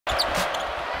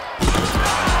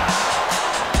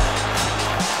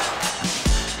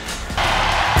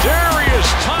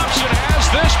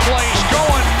this place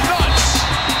going nuts.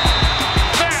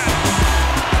 That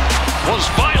was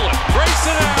violent.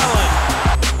 Grayson Allen.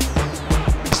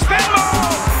 Spin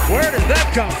move. Where did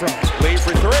that come from? Lead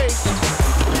for three.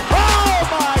 Oh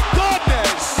my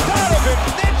goodness! Donovan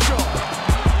Mitchell.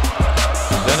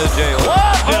 Benajay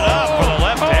lobbed it up for the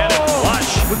left-handed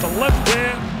flush. With the left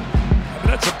hand,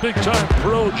 that's a big-time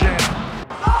pro jam.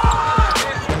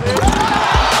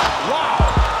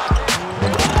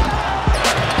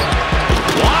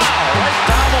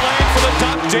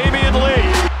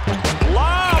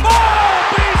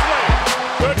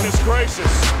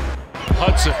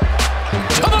 Hudson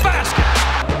to the basket.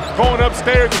 Going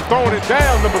upstairs and throwing it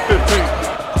down, number 15.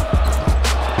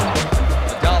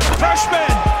 Garland, freshman.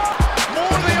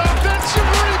 More the offensive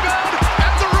rebound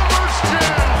and the reverse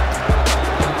jam.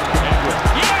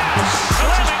 Yes!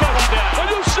 Slamming that one down. Are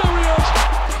you serious?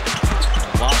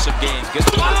 Loss of game. Good.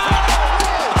 Who's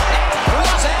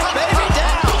that baby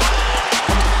down?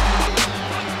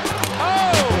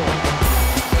 Oh!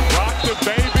 Rock the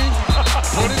baby,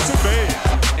 put it to bed.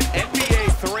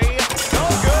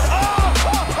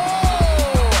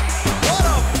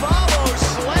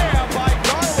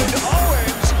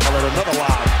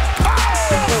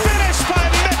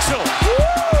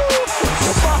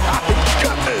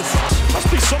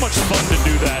 So much fun